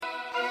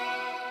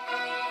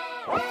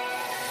Good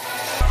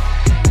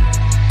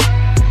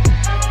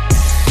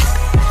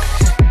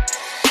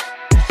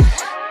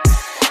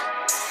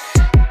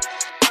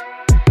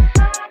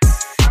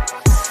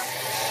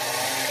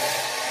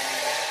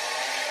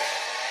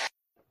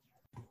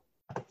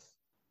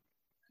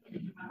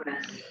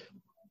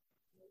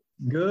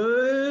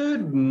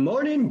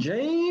morning,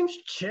 James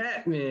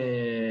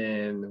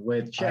Chapman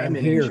with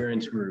Chapman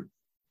Insurance Group.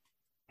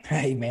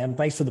 Hey, man,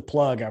 thanks for the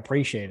plug. I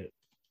appreciate it.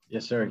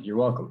 Yes, sir. You're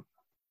welcome.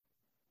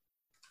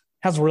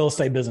 How's the real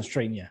estate business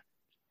treating you?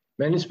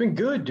 Man, it's been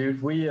good,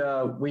 dude. We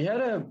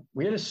had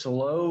a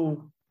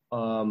slow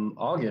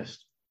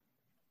August,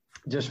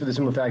 just for the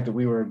simple fact that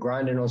we were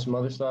grinding on some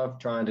other stuff,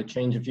 trying to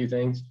change a few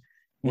things,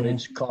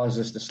 which caused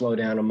us to slow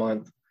down a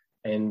month,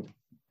 and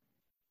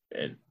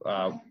it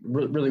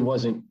really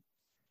wasn't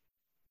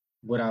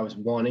what I was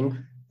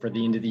wanting for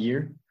the end of the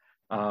year.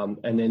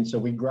 And then so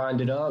we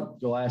grinded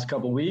up the last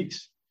couple of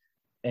weeks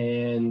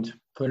and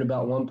put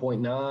about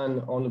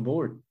 1.9 on the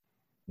board.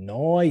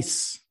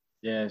 Nice.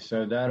 Yeah,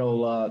 so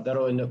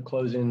that'll end up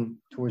closing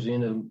towards the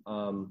end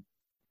of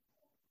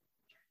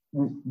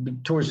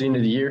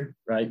the year,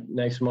 right?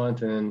 Next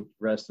month and then the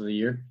rest of the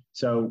year.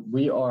 So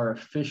we are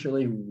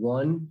officially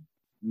 $1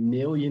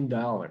 million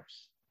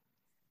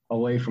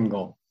away from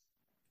goal.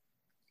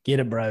 Get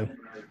it, bro.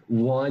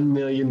 $1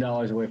 million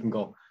away from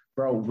goal.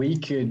 Bro,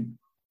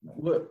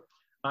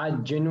 I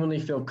genuinely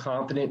feel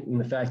confident in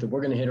the fact that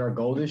we're going to hit our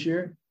goal this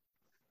year.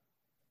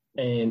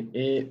 And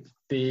it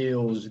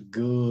feels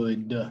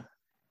good.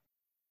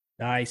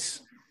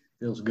 Nice.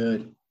 Feels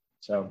good.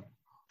 So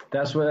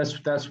that's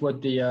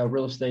what the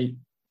real estate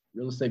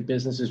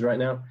business is right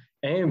now.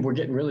 And we're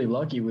getting really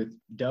lucky with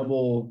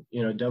double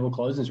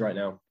closings right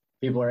now.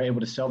 People are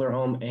able to sell their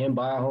home and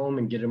buy a home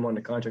and get them on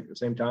the contract at the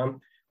same time.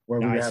 Where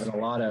we were having a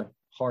lot of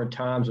hard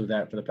times with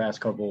that for the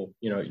past couple,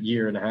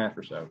 year and a half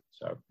or so.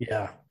 So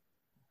yeah,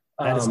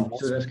 that is awesome.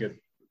 So that's good.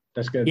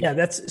 That's good.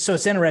 Yeah, so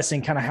it's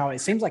interesting, kind of how it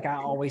seems like I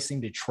always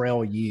seem to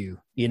trail you.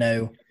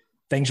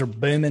 Things are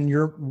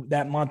booming.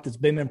 That month is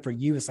booming for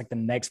you. It's like the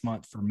next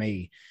month for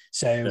me.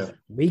 So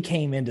we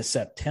came into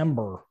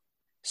September,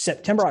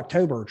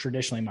 October,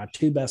 traditionally my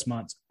two best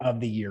months of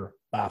the year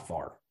by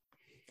far.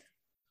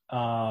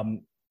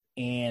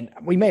 And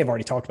we may have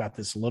already talked about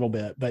this a little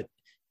bit, but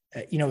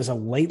it was a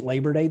late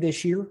Labor Day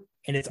this year,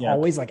 and it's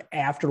always like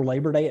after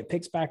Labor Day, it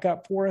picks back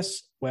up for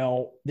us.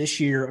 Well, this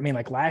year,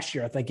 like last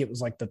year, I think it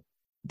was like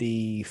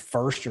the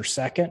first or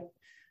second.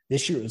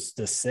 This year it was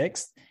the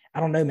 6th. I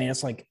don't know, man.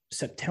 It's like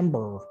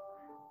September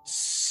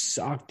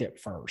sucked at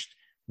first.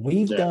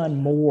 We've done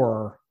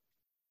more.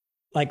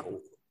 Like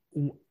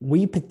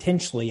we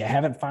potentially, I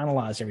haven't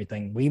finalized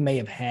everything. We may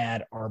have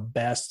had our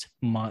best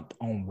month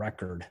on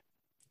record,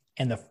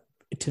 and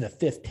to the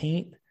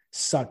 15th.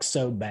 Sucks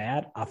so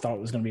bad. I thought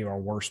it was going to be our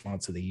worst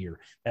months of the year.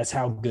 That's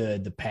how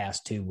good the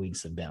past 2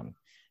 weeks have been.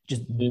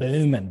 Just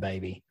booming,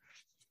 baby.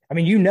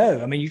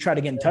 You try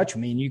to get in touch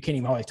with me and you can't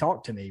even always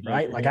talk to me,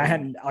 right? Like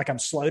I'm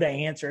slow to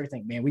answer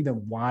everything, man. We've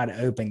been wide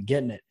open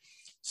getting it.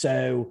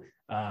 So,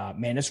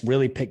 man, it's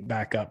really picked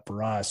back up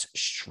for us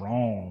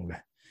strong.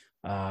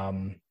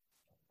 I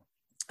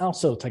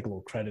also take a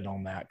little credit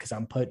on that because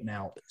I'm putting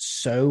out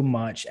so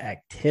much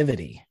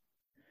activity.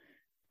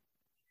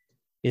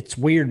 It's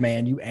weird,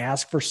 man. You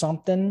ask for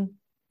something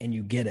and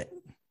you get it.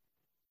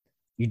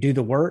 You do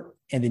the work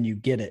and then you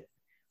get it.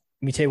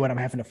 Let me tell you what I'm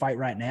having to fight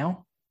right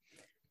now.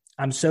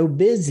 I'm so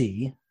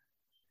busy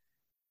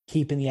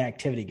keeping the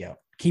activity going,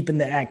 keeping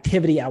the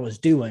activity I was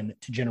doing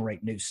to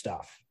generate new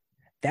stuff.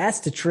 That's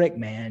the trick,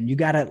 man. You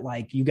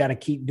gotta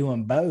keep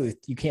doing both.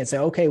 You can't say,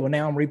 okay, well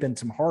now I'm reaping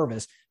some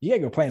harvest. You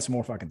gotta go plant some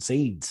more fucking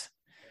seeds.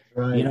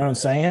 Right. You know what I'm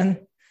saying?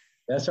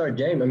 That's our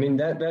game.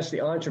 That's the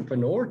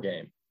entrepreneur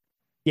game.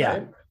 Yeah.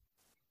 Right?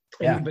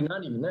 But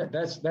not even that.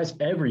 That's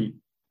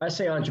I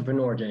say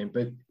entrepreneur game,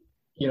 but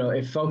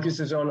it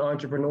focuses on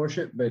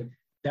entrepreneurship, but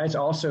that's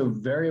also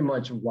very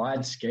much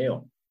wide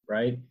scale,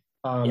 right?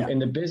 In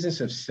the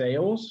business of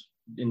sales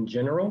in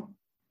general,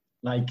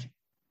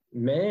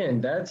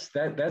 man, that's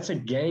a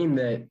game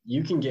that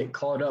you can get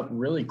caught up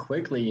really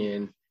quickly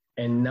in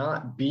and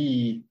not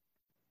be.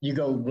 You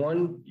go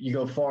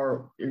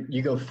far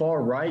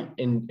right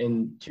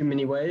in too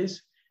many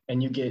ways,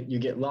 and you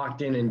get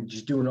locked in and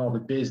just doing all the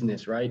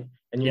business, right?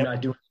 And you're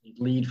not doing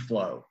lead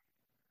flow.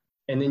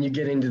 And then you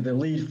get into the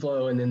lead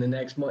flow, and then the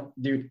next month,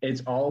 dude,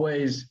 it's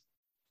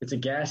a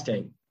gas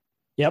tank.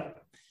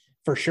 Yep,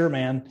 for sure,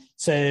 man.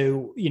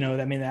 So,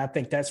 I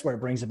think that's where it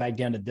brings it back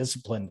down to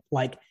discipline.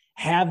 Like,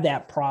 have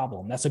that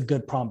problem. That's a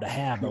good problem to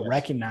have, but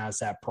recognize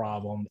that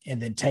problem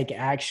and then take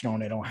action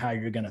on it on how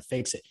you're going to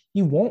fix it.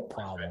 You want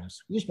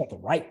problems. You just want the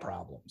right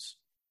problems.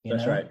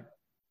 That's right.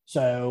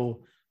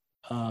 So,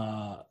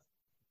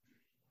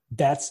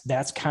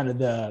 that's kind of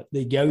the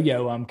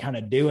yo-yo I'm kind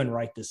of doing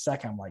right this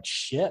second. I'm like,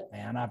 shit,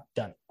 man, I've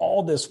done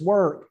all this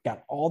work,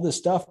 got all this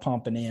stuff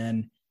pumping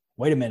in.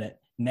 Wait a minute.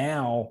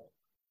 Now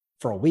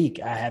for a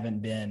week, I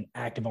haven't been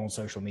active on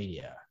social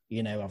media.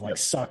 I've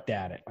sucked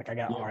at it.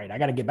 All right, I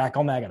got to get back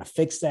on that. I got to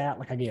fix that.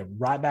 I get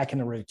right back in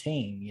the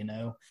routine,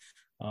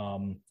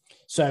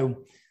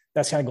 So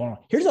that's kind of going on.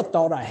 Here's a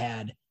thought I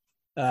had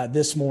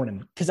this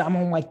morning, because I'm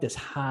on like this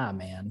high,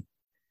 man.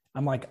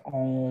 I'm like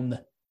on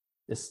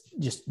this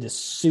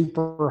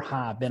super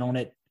high. I've been on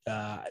it.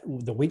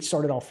 The week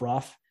started off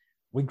rough.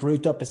 We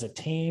grouped up as a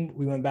team.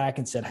 We went back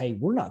and said, hey,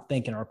 we're not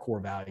thinking our core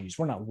values.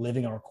 We're not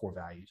living our core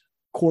values.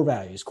 Core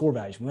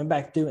values. We went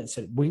back to it and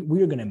said, we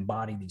are going to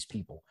embody these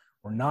people.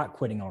 We're not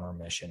quitting on our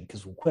mission,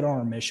 because we'll quit on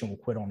our mission. We'll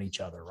quit on each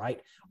other,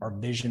 right? Our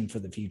vision for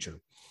the future.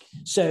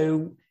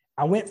 So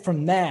I went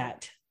from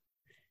that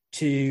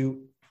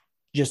to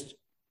just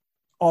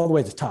all the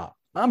way to the top.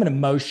 I'm an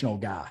emotional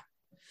guy.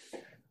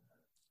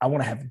 I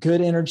want to have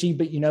good energy,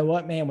 but you know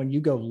what, man? When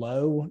you go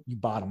low, you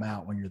bottom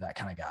out when you're that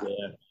kind of guy.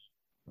 Yeah.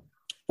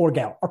 Or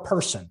gal, or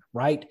person,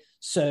 right?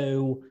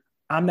 So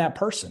I'm that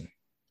person.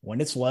 When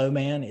it's low,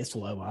 man, it's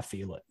low. I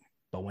feel it.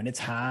 But when it's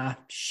high,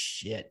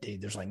 shit, dude,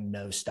 there's like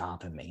no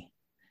stopping me.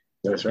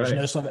 That's right.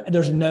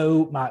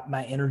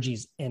 My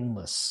energy's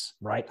endless,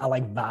 right? I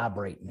like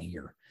vibrating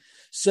here.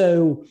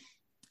 So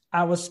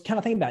I was kind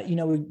of thinking about,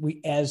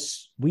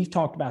 as we've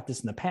talked about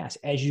this in the past,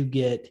 as you've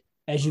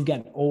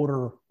gotten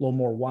older, a little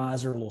more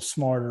wiser, a little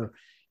smarter,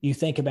 you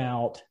think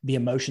about the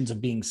emotions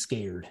of being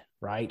scared,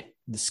 right?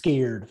 The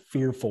scared,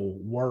 fearful,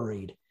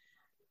 worried,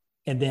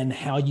 and then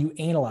how you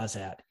analyze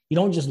that. You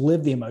don't just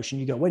live the emotion.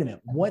 You go, wait a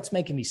minute, what's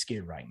making me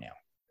scared right now?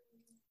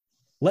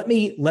 Let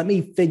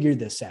me figure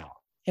this out.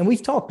 And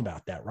we've talked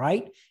about that,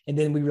 right? And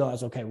then we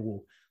realize, okay,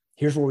 well,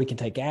 here's where we can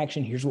take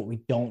action. Here's what we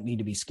don't need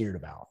to be scared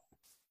about.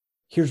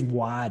 Here's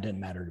why it doesn't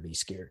matter to be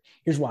scared.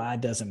 Here's why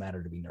it doesn't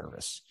matter to be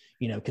nervous,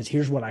 because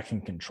here's what I can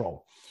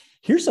control.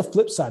 Here's the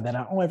flip side that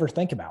I don't ever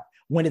think about.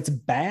 When it's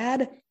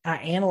bad, I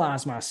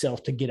analyze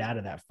myself to get out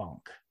of that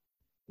funk,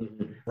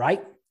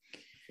 right?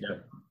 Yeah.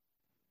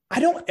 I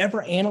don't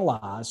ever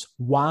analyze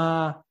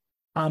why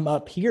I'm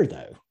up here,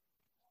 though.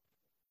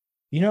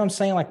 You know what I'm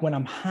saying? Like when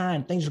I'm high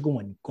and things are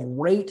going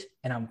great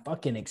and I'm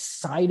fucking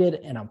excited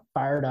and I'm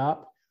fired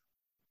up,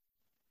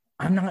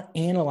 I'm not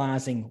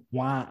analyzing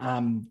why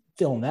I'm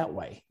feeling that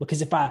way.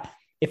 Because if I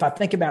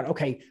think about,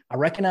 okay, I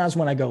recognize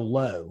when I go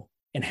low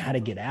and how to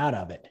get out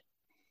of it,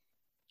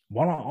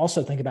 why don't I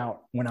also think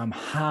about when I'm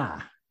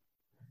high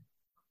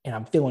and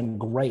I'm feeling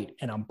great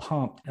and I'm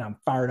pumped and I'm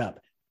fired up?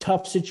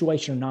 Tough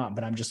situation or not,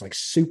 but I'm just like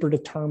super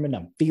determined.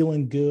 I'm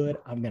feeling good.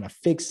 I'm going to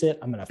fix it.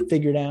 I'm going to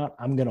figure it out.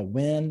 I'm going to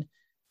win.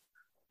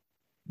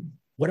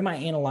 What am I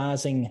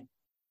analyzing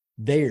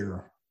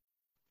there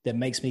that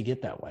makes me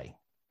get that way?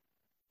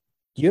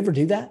 Do you ever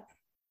do that?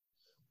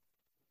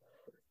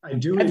 I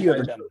do. Have you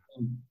ever done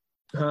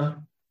that?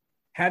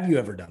 Have you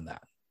ever done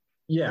that?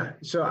 Yeah.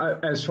 So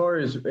as far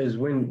as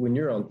when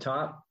you're on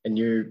top and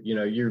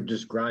you're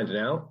just grinding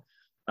out,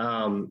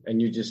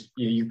 and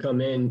you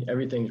come in,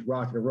 everything's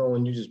rocking and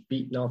rolling, you're just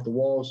beating off the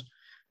walls.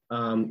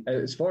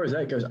 As far as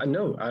that goes, I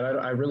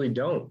really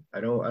don't.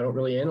 I don't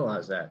really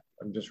analyze that.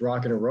 I'm just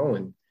rocking and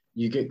rolling.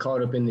 You get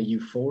caught up in the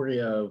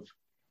euphoria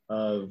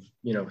of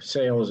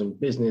sales and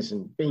business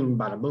and bing,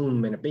 bada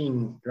boom, and a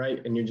bing, right?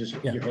 And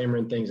you're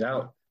hammering things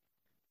out.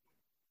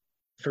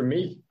 For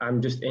me,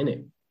 I'm just in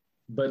it.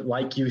 But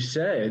like you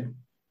said,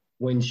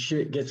 when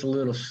shit gets a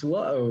little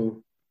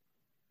slow,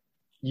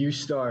 you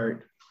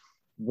start,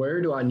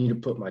 where do I need to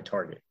put my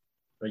target?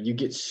 Right? You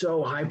get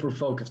so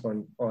hyper-focused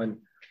on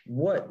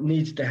what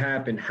needs to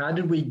happen. How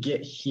did we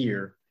get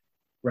here,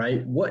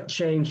 right? What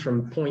changed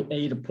from point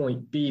A to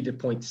point B to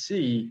point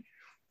C?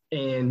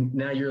 And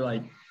now you're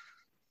like,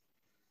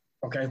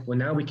 okay, well,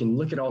 now we can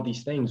look at all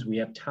these things. We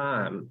have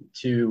time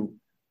to,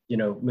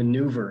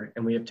 maneuver,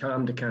 and we have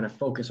time to kind of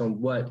focus on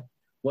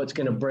what's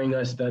going to bring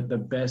us the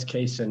best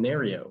case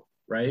scenario,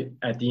 right,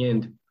 at the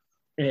end.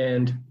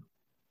 And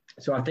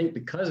so I think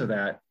because of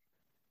that,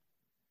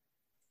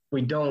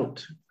 we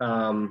don't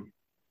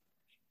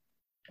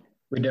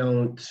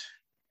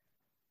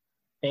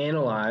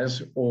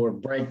analyze or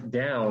break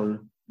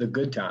down the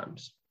good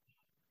times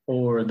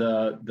or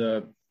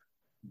the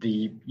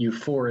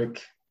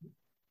euphoric,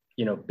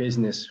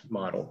 business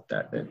model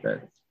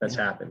that's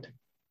happened.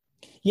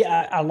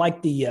 Yeah, I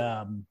like the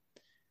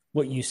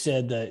what you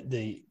said,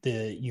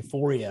 the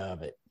euphoria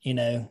of it.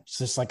 It's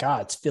just like,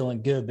 it's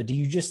feeling good. But do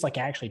you just like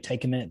actually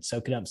take a minute and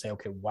soak it up and say,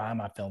 okay, why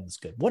am I feeling this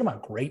good? What am I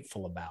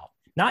grateful about?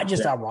 Not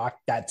just I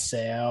rocked that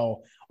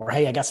sale, or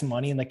hey, I got some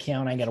money in the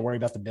account. I ain't got to worry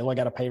about the bill I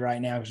got to pay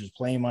right now because there's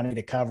plenty of money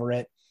to cover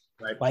it.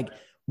 Right. Like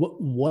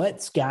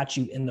what's got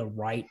you in the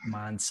right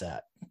mindset?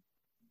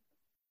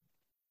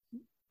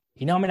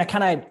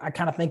 I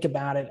kind of think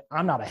about it.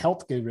 I'm not a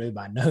health guru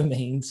by no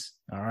means.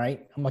 All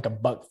right. I'm like a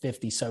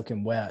 $150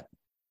 soaking wet,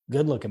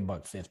 good looking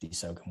 $150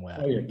 soaking wet.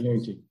 Oh yeah.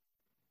 Guaranteed.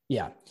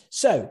 Yeah.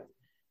 So,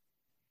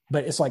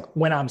 but it's like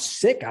when I'm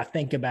sick, I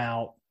think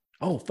about,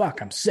 oh,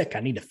 fuck, I'm sick.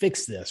 I need to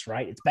fix this,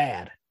 right? It's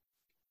bad.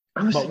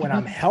 But when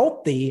I'm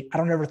healthy, I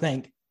don't ever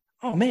think,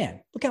 oh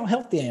man, look how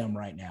healthy I am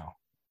right now.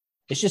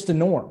 It's just the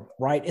norm,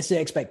 right? It's the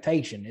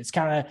expectation. It's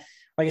kind of,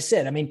 like I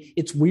said,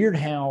 it's weird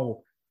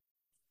how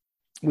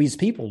we as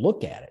people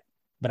look at it,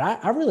 but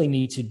I really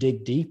need to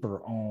dig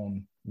deeper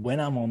on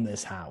when I'm on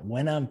this high,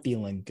 when I'm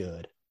feeling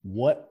good,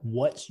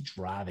 what's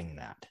driving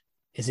that?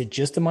 Is it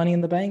just the money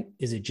in the bank?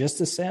 Is it just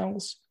the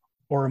sales?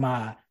 Or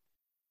I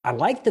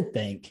like to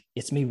think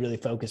it's me really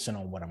focusing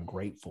on what I'm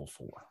grateful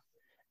for.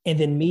 And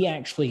then me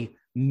actually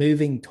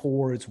moving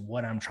towards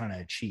what I'm trying to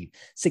achieve.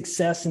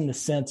 Success in the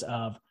sense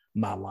of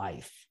my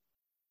life.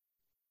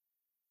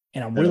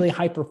 And I'm really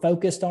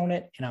hyper-focused on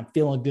it, and I'm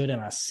feeling good, and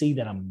I see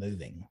that I'm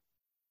moving.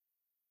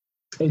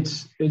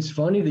 It's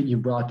funny that you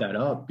brought that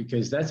up,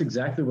 because that's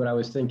exactly what I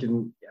was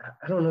thinking.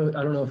 I don't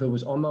know if it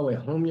was on my way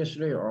home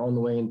yesterday or on the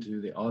way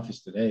into the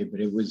office today, but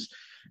it was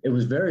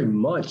very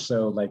much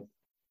so. Like,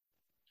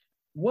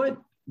 what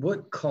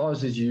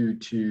causes you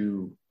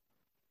to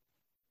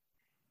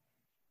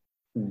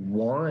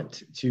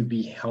want to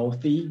be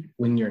healthy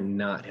when you're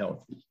not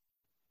healthy,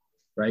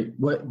 right?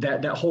 What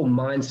that whole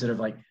mindset of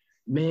like,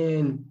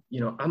 man,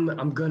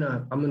 I'm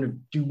gonna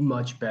do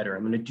much better.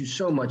 I'm gonna do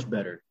so much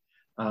better.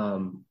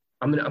 I'm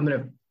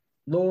gonna,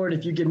 Lord,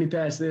 if you get me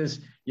past this,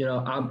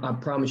 I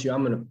promise you,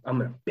 I'm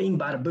gonna bing,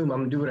 bada, boom. I'm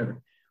gonna do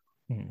whatever.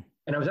 And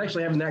I was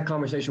actually having that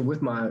conversation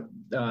with my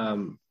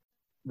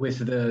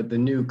with the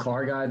new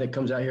car guy that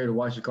comes out here to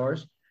watch the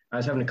cars. I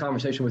was having a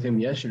conversation with him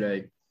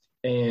yesterday,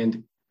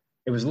 and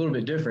it was a little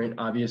bit different.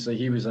 Obviously,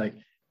 he was like,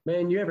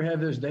 man, you ever have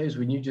those days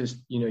when you just,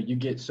 you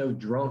get so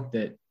drunk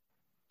that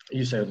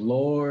you say,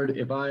 Lord,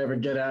 if I ever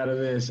get out of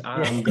this,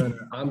 I'm gonna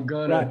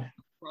right.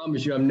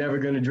 Promise you, I'm never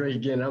gonna drink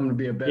again. I'm gonna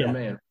be a better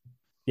man.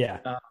 Yeah.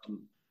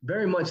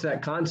 Very much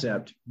that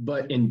concept,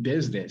 but in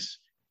business,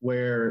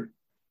 where,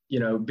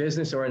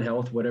 business or in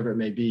health, whatever it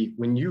may be,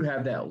 when you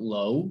have that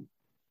low,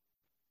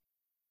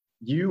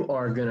 you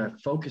are gonna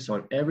focus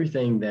on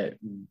everything that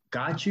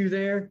got you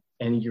there,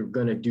 and you're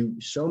gonna do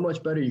so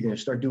much better. You're gonna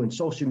start doing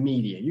social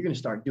media. You're gonna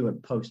start doing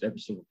posts every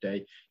single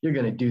day. You're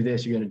gonna do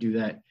this. You're gonna do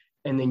that,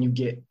 and then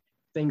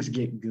things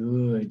get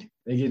good.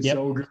 They get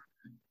so good.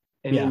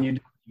 And then you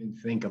don't even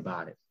think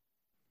about it.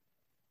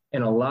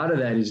 And a lot of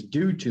that is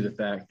due to the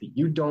fact that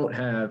you don't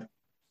have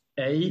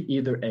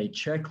either a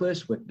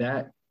checklist with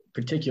that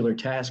particular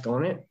task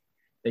on it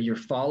that you're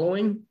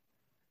following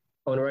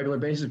on a regular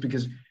basis,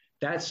 because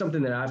that's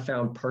something that I've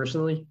found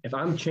personally. If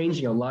I'm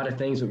changing a lot of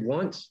things at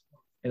once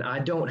and I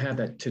don't have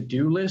that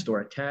to-do list or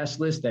a task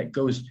list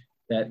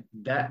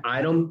that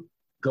item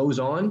goes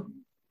on,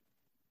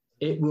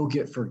 it will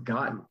get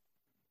forgotten,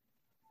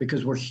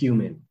 because we're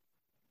human,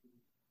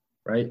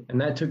 right?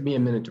 And that took me a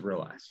minute to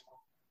realize.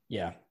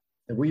 Yeah.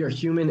 That we are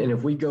human, and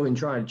if we go and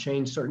try to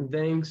change certain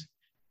things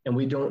and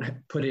we don't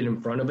put it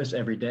in front of us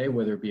every day,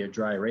 whether it be a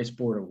dry erase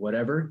board or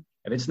whatever,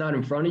 if it's not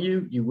in front of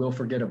you, you will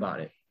forget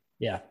about it.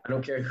 Yeah. I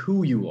don't care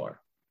who you are.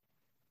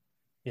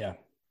 Yeah.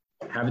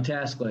 Have a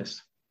task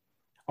list.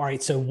 All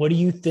right. So what do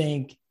you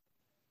think?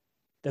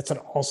 That's an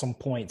awesome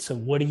point. So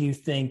what do you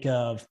think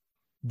of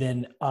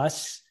then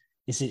us?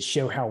 Is it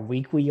show how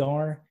weak we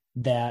are,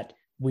 that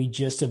we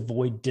just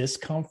avoid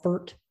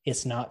discomfort?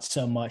 It's not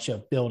so much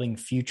of building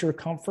future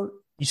comfort.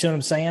 You see what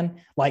I'm saying?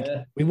 Like,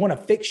 we want to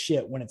fix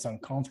shit when it's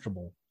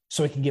uncomfortable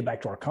so we can get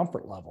back to our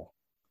comfort level,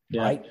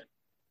 right?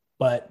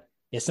 But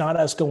it's not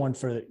us going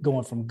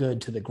from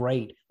good to the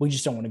great. We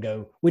just don't want to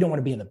go. We don't want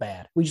to be in the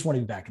bad. We just want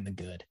to be back in the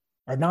good.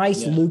 Our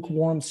nice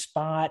lukewarm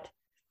spot,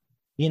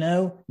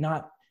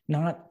 not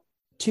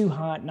too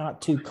hot,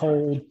 not too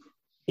cold.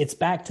 It's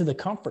back to the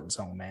comfort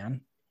zone,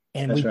 man.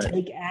 And we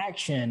take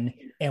action,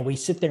 and we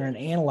sit there and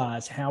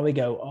analyze how we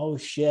go, oh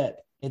shit,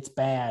 it's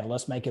bad.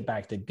 Let's make it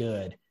back to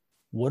good.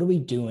 What are we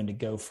doing to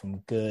go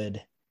from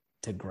good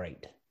to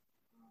great?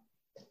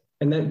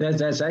 And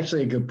that's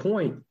actually a good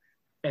point.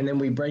 And then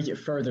we break it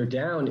further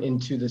down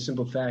into the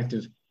simple fact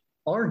of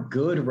our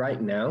good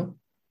right now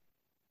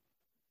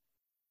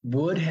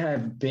would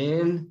have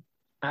been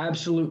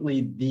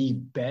absolutely the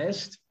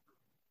best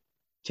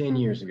 10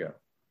 years ago.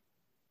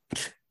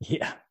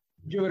 Yeah.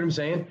 You know what I'm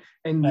saying?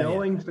 And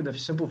knowing for the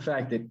simple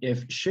fact that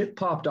if shit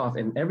popped off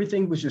and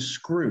everything was just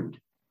screwed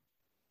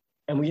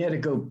and we had to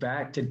go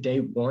back to day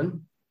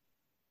one,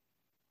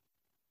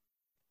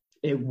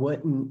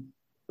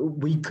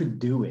 we could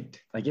do it.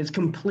 Like, it's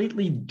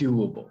completely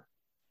doable.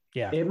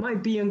 Yeah. It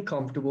might be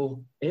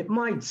uncomfortable. It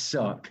might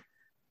suck,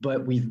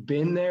 but we've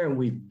been there and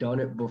we've done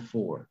it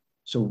before.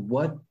 So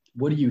what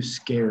are you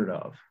scared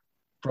of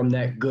from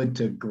that good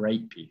to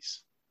great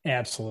piece?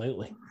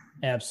 Absolutely.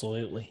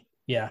 Absolutely.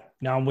 Yeah.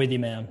 No, I'm with you,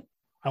 man.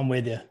 I'm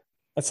with you.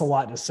 That's a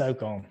lot to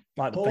soak on,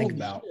 a lot to think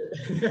about.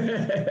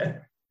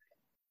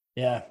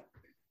 Yeah.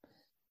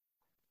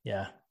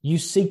 Yeah. You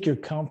seek your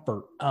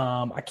comfort.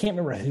 I can't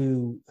remember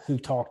who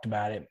talked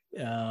about it,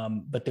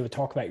 but they would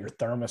talk about your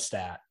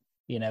thermostat,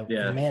 and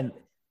man,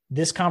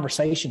 this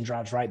conversation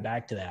drives right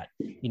back to that.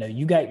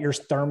 You got your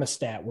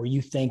thermostat where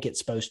you think it's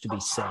supposed to be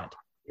set,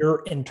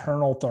 your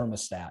internal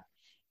thermostat.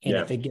 And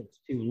if it gets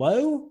too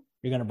low,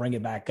 you're going to bring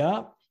it back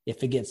up.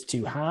 If it gets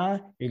too high,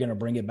 you're going to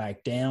bring it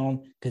back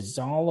down, because it's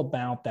all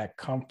about that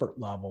comfort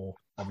level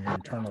of your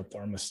internal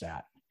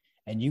thermostat.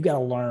 And you got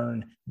to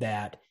learn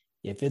that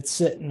if it's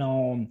sitting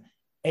on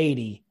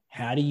 80,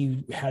 how do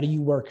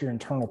you work your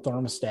internal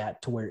thermostat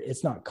to where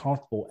it's not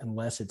comfortable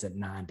unless it's at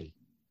 90?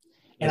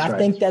 And I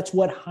think that's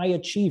what high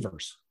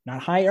achievers,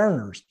 not high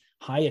earners,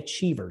 high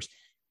achievers.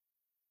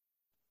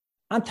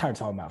 I'm tired of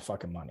talking about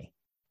fucking money.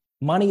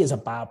 Money is a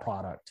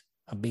byproduct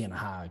of being a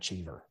high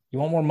achiever. You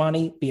want more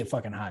money? Be a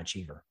fucking high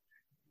achiever.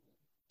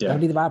 Yeah.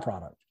 That'll be the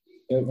byproduct.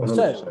 100%.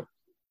 So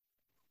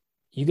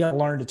you got to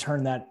learn to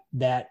turn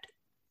that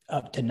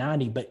up to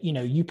 90. But, you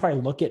know, you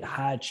probably look at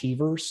high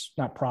achievers,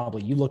 not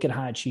probably, you look at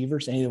high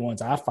achievers, any of the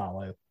ones I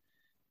follow,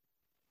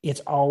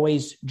 it's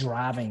always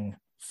driving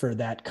for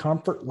that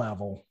comfort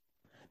level.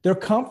 Their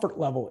comfort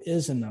level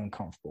isn't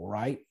uncomfortable,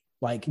 right?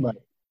 Like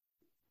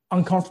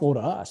uncomfortable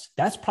to us.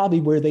 That's probably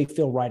where they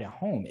feel right at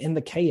home, in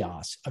the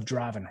chaos of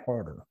driving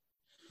harder.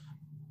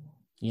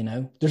 You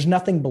know, there's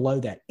nothing below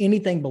that.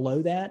 Anything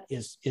below that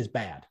is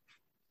bad.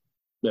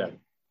 Yeah.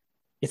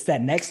 It's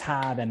that next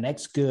high, the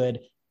next good.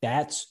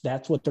 That's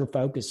what they're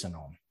focusing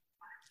on.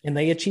 And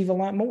they achieve a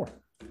lot more.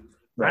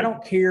 Right. I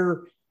don't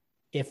care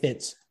if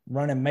it's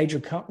running major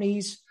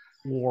companies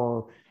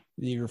or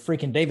your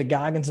freaking David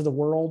Goggins of the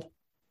world.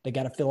 They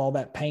got to feel all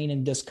that pain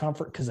and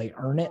discomfort because they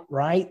earn it,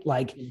 right?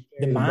 Like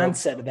the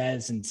mindset of that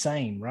is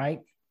insane, right?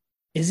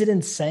 Is it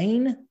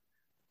insane?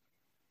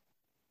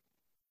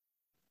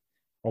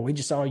 Or we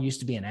just all used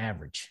to being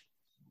average?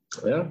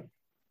 Yeah.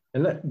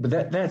 And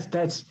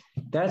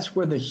that's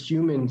where the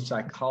human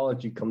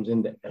psychology comes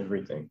into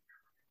everything.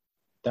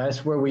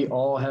 That's where we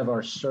all have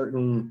our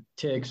certain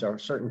tics, our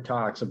certain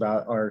talks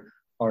about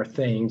our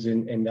things.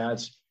 And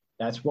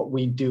that's what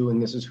we do.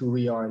 And this is who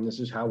we are. And this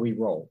is how we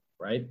roll.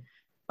 Right.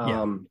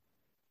 Yeah.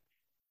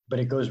 But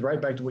it goes right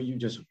back to what you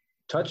just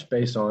touched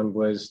base on,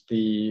 was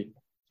the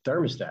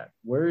thermostat.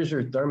 Where is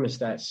your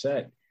thermostat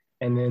set?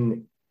 And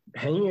then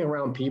hanging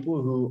around people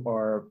who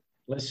are,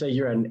 let's say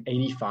you're at an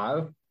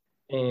 85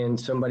 and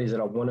somebody's at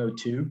a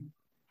 102,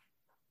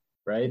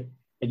 right?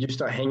 And you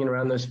start hanging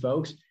around those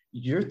folks,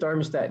 your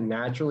thermostat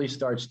naturally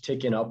starts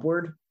ticking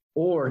upward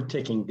or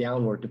ticking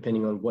downward,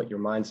 depending on what your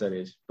mindset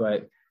is.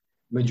 But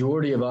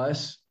majority of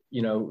us,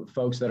 you know,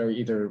 folks that are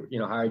either, you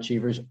know, high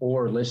achievers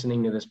or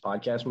listening to this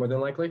podcast, more than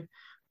likely,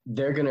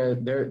 their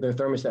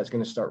thermostat's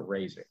going to start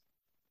raising.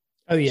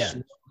 Oh yeah.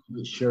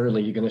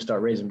 Surely you're going to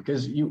start raising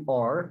because you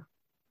are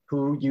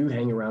who you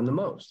hang around the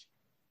most.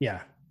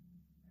 Yeah.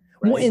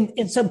 Right? Well,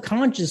 and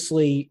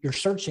subconsciously you're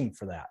searching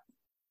for that.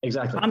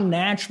 Exactly. I'm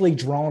naturally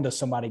drawn to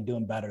somebody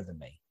doing better than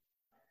me.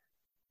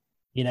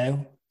 You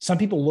know, some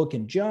people look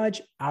and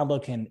judge. I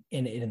look and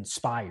it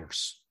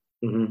inspires.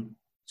 Mm-hmm.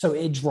 So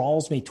it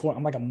draws me toward,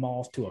 I'm like a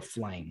moth to a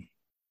flame.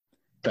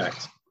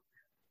 Fact.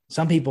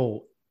 Some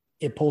people,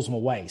 it pulls them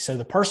away. So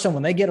the person,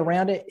 when they get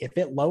around it, if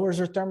it lowers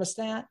their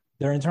thermostat,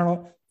 their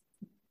internal,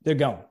 they're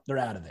going. They're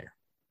out of there.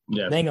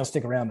 Yeah. They ain't going to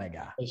stick around that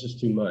guy. It's just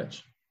too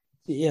much.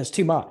 Yeah, it's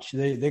too much.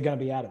 They're going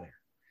to be out of there.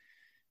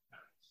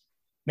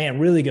 Man,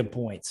 really good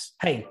points.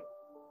 Hey,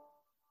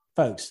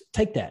 folks,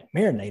 take that.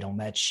 Marinate on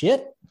that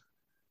shit.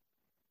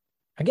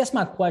 I guess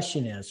my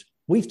question is,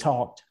 we've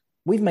talked.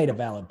 We've made a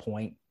valid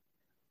point.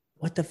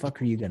 What the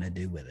fuck are you going to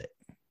do with it?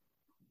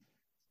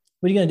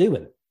 What are you going to do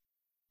with it?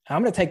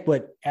 I'm going to take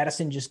what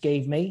Addison just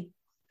gave me.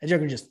 That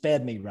joker just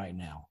fed me right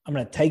now. I'm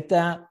going to take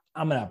that.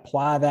 I'm going to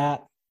apply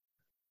that.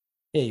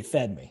 Yeah, he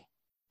fed me.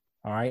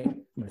 All right.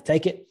 I'm going to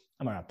take it.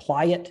 I'm going to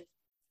apply it.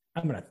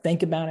 I'm going to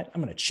think about it.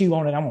 I'm going to chew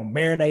on it. I'm going to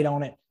marinate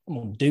on it. I'm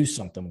going to do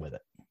something with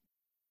it.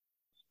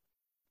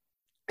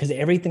 Because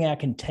everything I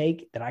can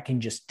take that I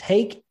can just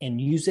take and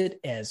use it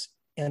as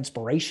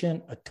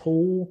inspiration, a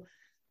tool,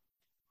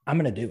 I'm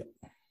going to do it.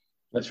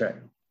 That's right.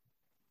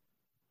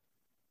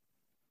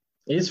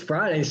 It's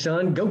Friday,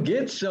 son. Go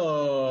get some.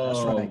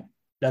 That's right.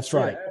 That's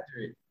right.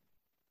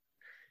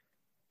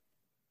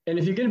 And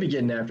if you're going to be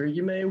getting after it,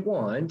 you may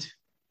want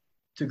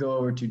to go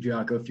over to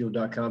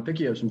JockoFuel.com,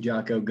 pick you up some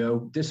Jocko Go,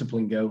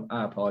 Discipline Go,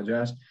 I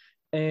apologize,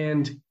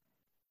 and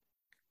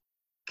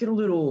get a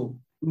little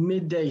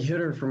midday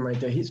hitter from right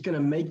there. He's going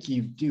to make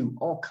you do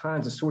all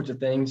kinds of sorts of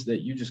things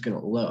that you're just going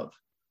to love.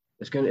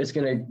 It's going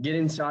to get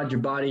inside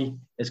your body.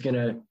 It's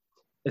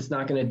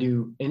not going to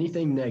do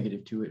anything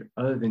negative to it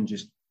other than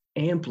just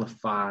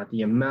amplify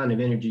the amount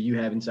of energy you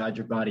have inside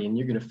your body, and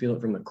you're going to feel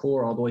it from the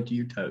core all the way to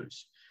your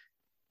toes,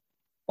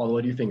 all the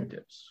way to your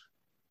fingertips,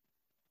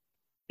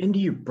 into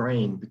your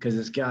brain, because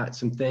it's got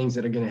some things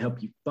that are going to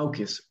help you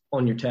focus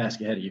on your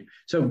task ahead of you.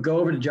 So go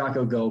over to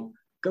Jocko Go,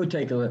 go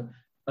take a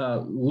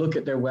look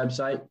at their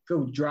website,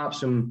 go drop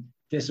some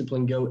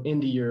Discipline Go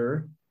into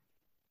your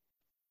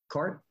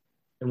cart.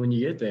 And when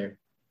you get there,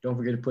 don't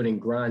forget to put in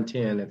Grind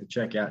 10 at the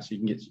checkout so you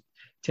can get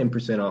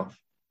 10% off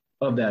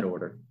of that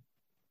order.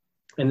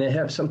 And they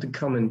have something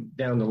coming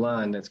down the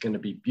line that's going to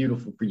be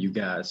beautiful for you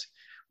guys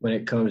when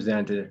it comes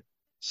down to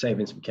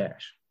saving some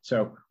cash.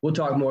 So we'll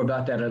talk more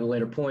about that at a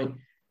later point.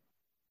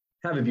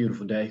 Have a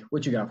beautiful day.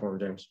 What you got for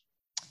me, James?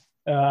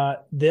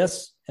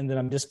 This, and then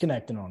I'm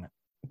disconnecting on it.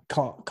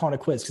 Calling it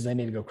quits because they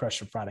need to go crush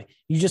their Friday.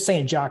 You just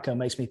saying Jocko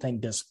makes me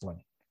think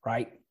discipline,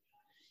 right?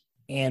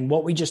 And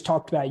what we just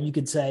talked about, you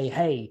could say,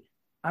 hey,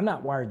 I'm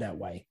not wired that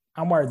way.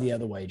 I'm wired the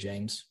other way,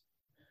 James.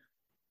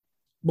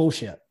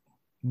 Bullshit.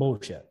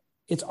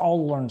 It's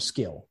all learned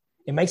skill.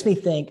 It makes me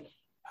think,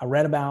 I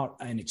read about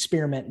an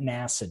experiment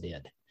NASA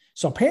did.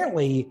 So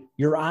apparently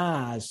your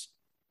eyes,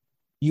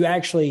 you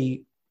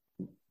actually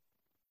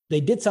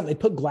they did something. They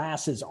put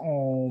glasses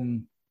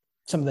on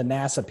some of the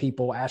NASA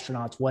people,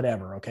 astronauts,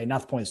 whatever. Okay,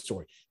 not the point of the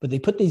story, but they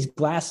put these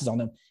glasses on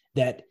them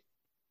that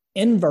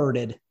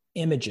inverted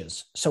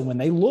images. So when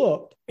they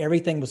looked,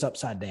 everything was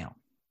upside down.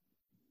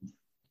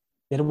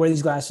 They had to wear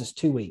these glasses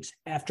 2 weeks.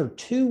 After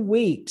 2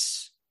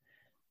 weeks,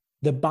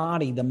 the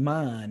body, the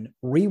mind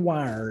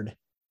rewired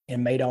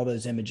and made all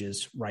those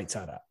images right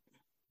side up.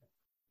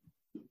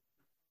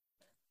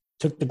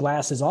 Took the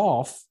glasses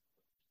off.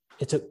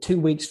 It took 2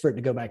 weeks for it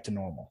to go back to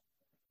normal.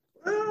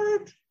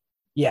 What?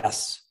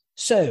 Yes.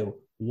 So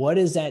what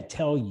does that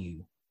tell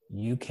you?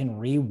 You can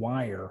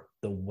rewire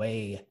the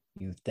way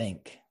you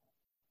think.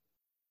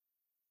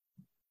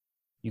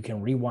 You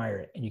can rewire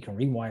it, and you can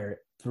rewire it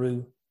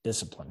through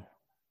discipline.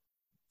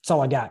 That's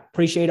all I got.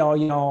 Appreciate all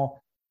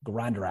y'all.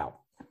 Grinder out.